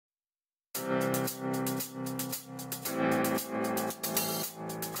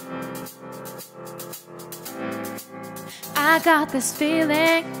I got this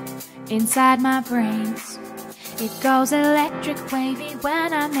feeling inside my brains. It goes electric wavy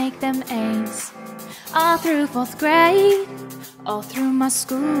when I make them A's. All through 4th grade, all through my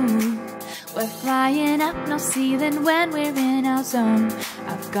school, we're flying up, no ceiling when we're in our zone.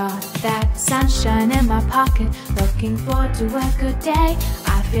 I've got that sunshine in my pocket, looking forward to a good day.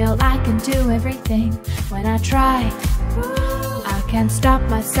 I feel I can do everything when I try. I can't stop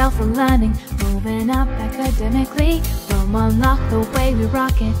myself from learning, moving up academically. We'll unlock the way we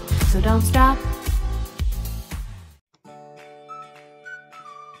rock it, so don't stop.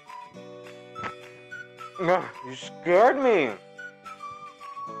 You scared me.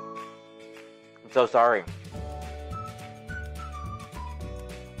 I'm so sorry.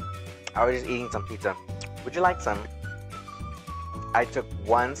 I was just eating some pizza. Would you like some? I took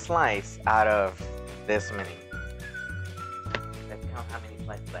one slice out of this many. Let's count how many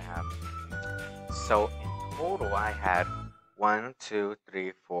slices I have. So in total I had 1, 2,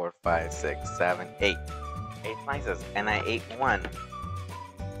 3, 4, 5, 6, 7, 8. 8 slices, and I ate one.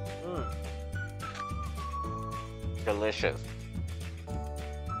 Delicious.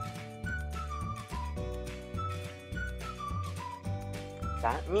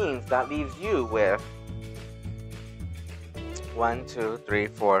 That means that leaves you with 1, 2, 3,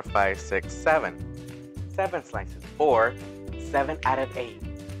 4, 5, 6, 7. 7 slices, or 7 out of 8.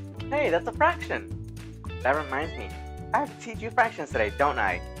 Hey, that's a fraction. That reminds me, I have to teach you fractions today, don't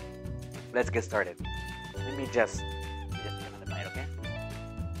I? Let's get started. Let me just take another bite, okay?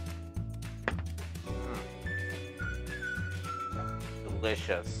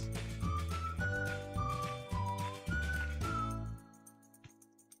 Delicious.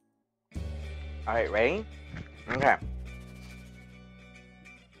 Alright, ready? Okay.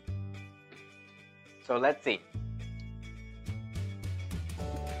 So let's see.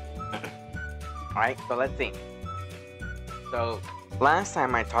 Alright, so let's see. So last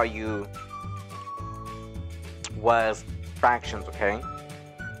time I taught you was fractions, okay?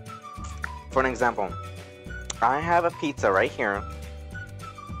 For an example, I have a pizza right here,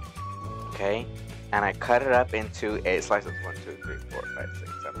 okay? And I cut it up into 8 slices. 1, 2, 3, 4, 5,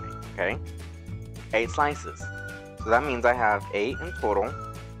 6, 7, 8, okay? 8 slices. So that means I have 8 in total.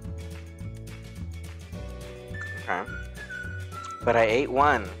 Okay. But I ate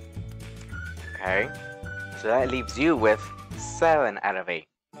 1. Okay. So that leaves you with 7 out of 8.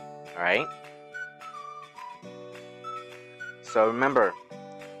 Alright? So remember,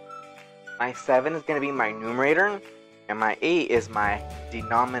 my 7 is going to be my numerator, and my 8 is my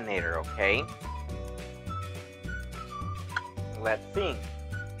denominator, okay? Let's see.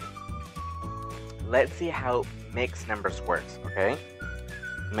 Let's see how mixed numbers works, okay?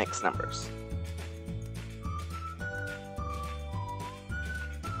 Mixed numbers.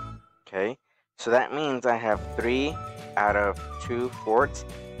 Okay, so that means I have 3 out of 2 fourths.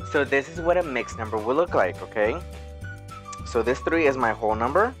 So this is what a mixed number will look like, okay? So this 3 is my whole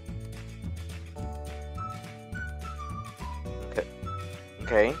number.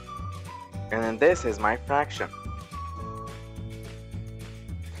 Okay, and then this is my fraction.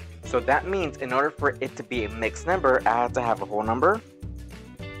 So that means in order for it to be a mixed number, I have to have a whole number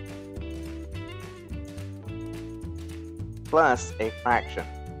plus a fraction,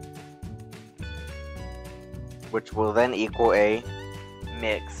 which will then equal a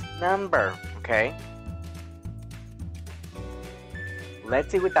mixed number, okay? Let's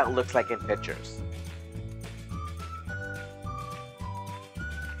see what that looks like in pictures.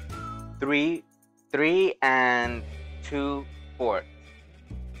 3 and 2 fourths.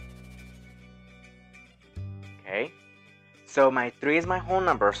 Okay, so my 3 is my whole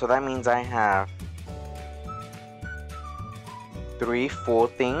number, so that means I have 3 full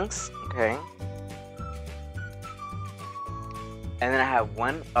things, okay? And then I have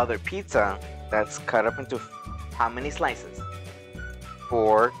one other pizza that's cut up into how many slices?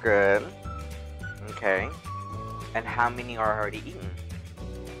 4, good. Okay, and how many are already eaten?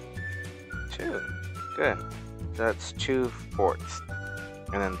 2, good. So that's 2 fourths.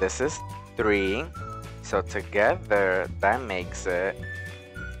 And then this is 3. So together, that makes it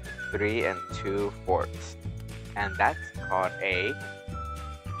 3 and 2 fourths. And that's called a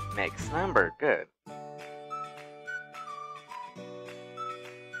mixed number. Good.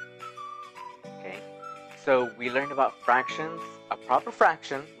 Okay. So we learned about fractions. A proper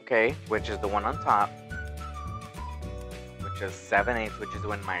fraction, okay, which is the one on top, which is 7/8, which is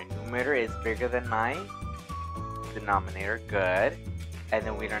when my numerator is bigger than my denominator. Good. And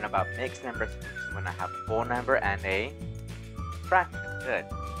then we learn about mixed numbers, which is when I have a full number and a fraction. Good.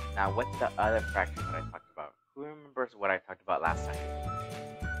 Now, what's the other fraction that I talked about? Who remembers what I talked about last time?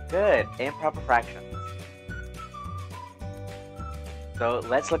 Good, improper fractions. So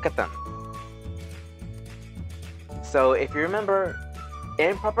let's look at them. So if you remember,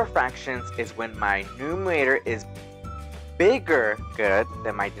 improper fractions is when my numerator is bigger, good,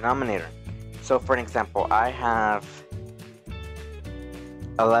 than my denominator. So for an example, I have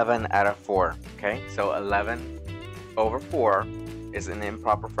 11 out of 4, okay? So 11 over 4 is an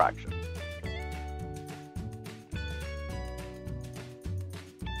improper fraction.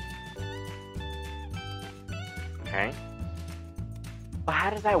 Okay? But how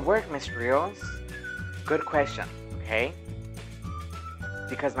does that work, Mr. Rios? Good question, okay?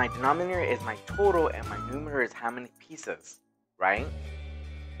 Because my denominator is my total and my numerator is how many pieces, right?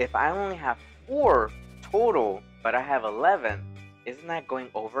 If I only have 4 total, but I have 11, isn't that going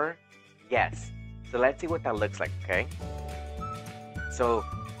over? Yes. So let's see what that looks like, okay? So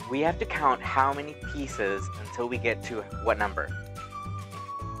we have to count how many pieces until we get to what number?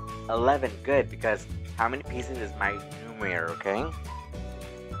 11, good, because how many pieces is my numerator, okay?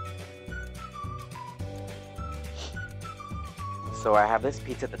 So I have this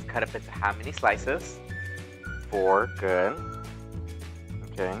pizza that's cut up into how many slices? 4, good.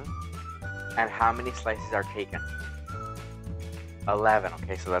 Okay. And how many slices are taken? 11,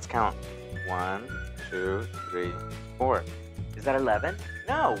 okay, so let's count. 1, 2, 3, 4. Is that 11?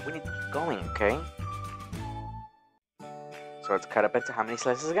 No, we need to keep going, okay? So it's cut up into how many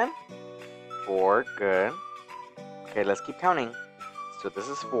slices again? 4, good. Okay, let's keep counting. So this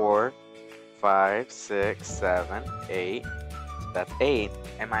is 4, 5, 6, 7, 8. So that's 8.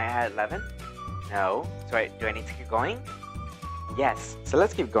 Am I at 11? No. So do I need to keep going? Yes. So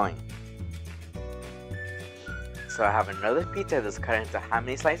let's keep going. So I have another pizza that's cut into how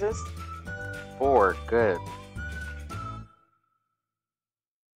many slices? 4, good.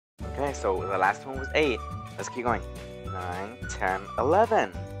 Okay, so the last one was 8. Let's keep going. 9, 10,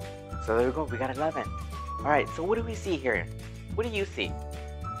 11. So there we go, we got 11. Alright, so what do we see here? What do you see?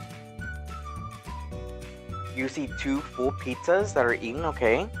 You see 2 full pizzas that are eaten,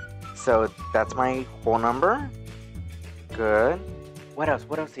 okay? So that's my whole number. Good. What else?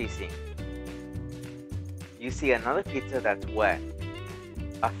 What else do you see? You see another pizza that's what?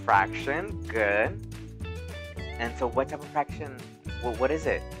 A fraction, good. And so what type of fraction? Well, what is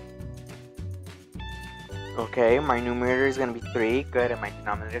it? Okay, my numerator is going to be 3, good, and my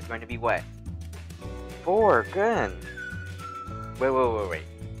denominator is going to be what? 4, good. Wait.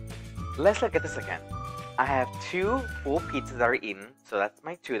 Let's look at this again. I have 2 full pizzas that are eaten, so that's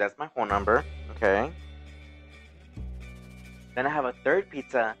my 2, that's my whole number, okay? Then I have a third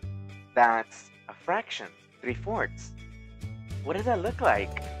pizza that's a fraction, 3/4. What does that look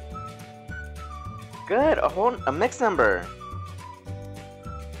like? Good, a mixed number.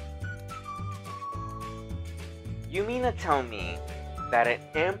 You mean to tell me that an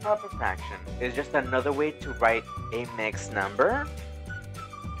improper fraction is just another way to write a mixed number?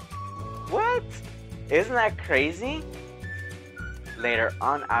 What? Isn't that crazy? Later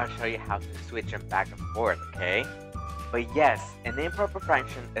on, I'll show you how to switch them back and forth, okay? But yes, an improper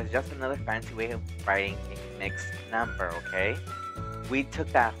fraction is just another fancy way of writing a mixed number, okay? We took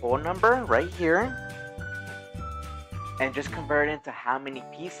that whole number right here and just converted it into how many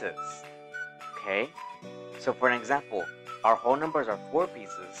pieces, okay? So for an example, our whole numbers are 4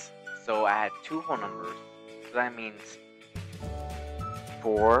 pieces, so I had 2 whole numbers. So that means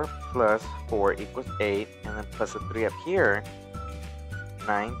 4 plus 4 equals 8, and then plus a 3 up here,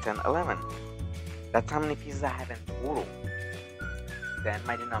 9, 10, 11. That's how many pieces I have in total. Then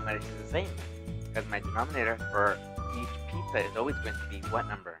my denominator is the same, because my denominator for each pizza is always going to be what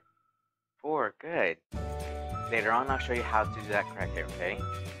number? 4, good. Later on, I'll show you how to do that correctly, okay?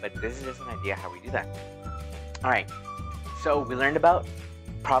 But this is just an idea how we do that. Alright, so we learned about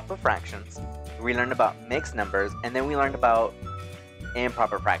proper fractions, we learned about mixed numbers, and then we learned about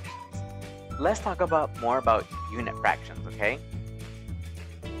improper fractions. Let's talk more about unit fractions, okay?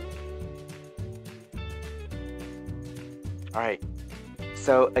 Alright,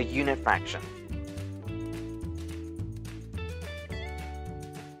 so a unit fraction.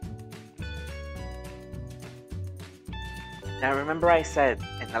 Now remember I said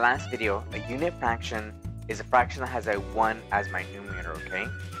in the last video, a unit fraction is a fraction that has a 1 as my numerator, okay?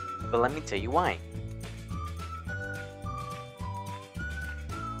 But let me tell you why.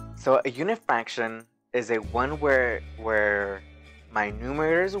 So a unit fraction is a 1 where my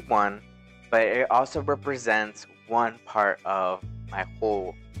numerator is 1, but it also represents one part of my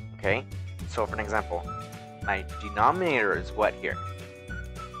whole, okay? So for an example, my denominator is what here?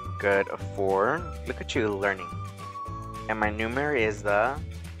 Good, a 4. Look at you learning. And my numerator is the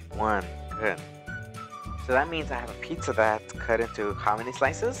 1. Good. So that means I have a pizza that's cut into how many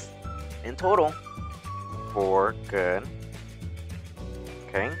slices? In total, 4. Good.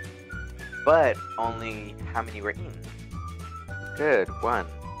 Okay. But only how many were eaten? Good. 1.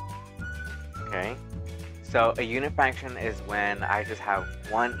 Okay. So a unit fraction is when I just have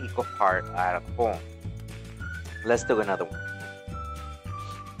one equal part out of the whole. Let's do another one.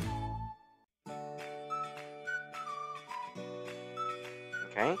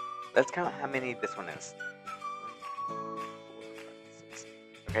 Okay, let's count how many this one is.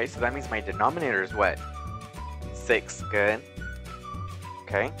 Okay, so that means my denominator is what? 6, good.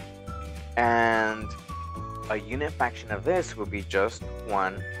 Okay, and a unit fraction of this would be just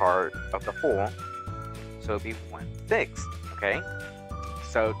one part of the whole. So it'd be 1/6, okay?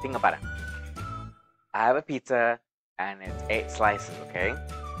 So think about it. I have a pizza and it's 8 slices, okay?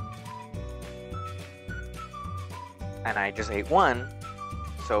 And I just ate one.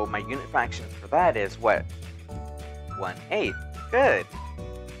 So my unit fraction for that is what? 1/8. Good.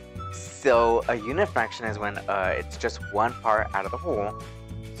 So a unit fraction is when it's just one part out of the whole.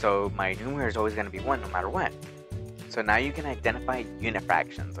 So my numerator is always going to be 1 no matter what. So now you can identify unit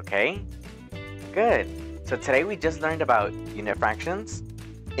fractions, okay? Good. So today we just learned about unit fractions,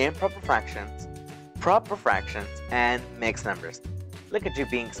 improper fractions, proper fractions, and mixed numbers. Look at you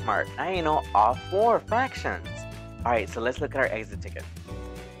being smart. Now you know all 4 fractions. Alright, so let's look at our exit ticket.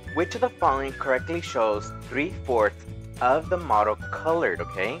 Which of the following correctly shows 3/4 of the model colored,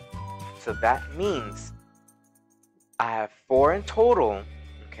 okay? So that means I have 4 in total,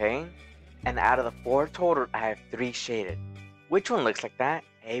 okay? And out of the 4 total, I have 3 shaded. Which one looks like that?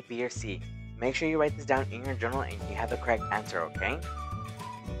 A, B, or C? Make sure you write this down in your journal and you have the correct answer, okay?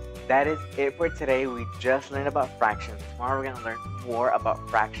 That is it for today. We just learned about fractions. Tomorrow we're going to learn more about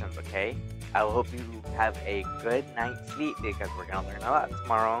fractions, okay? I hope you have a good night's sleep because we're going to learn a lot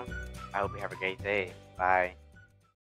tomorrow. I hope you have a great day. Bye.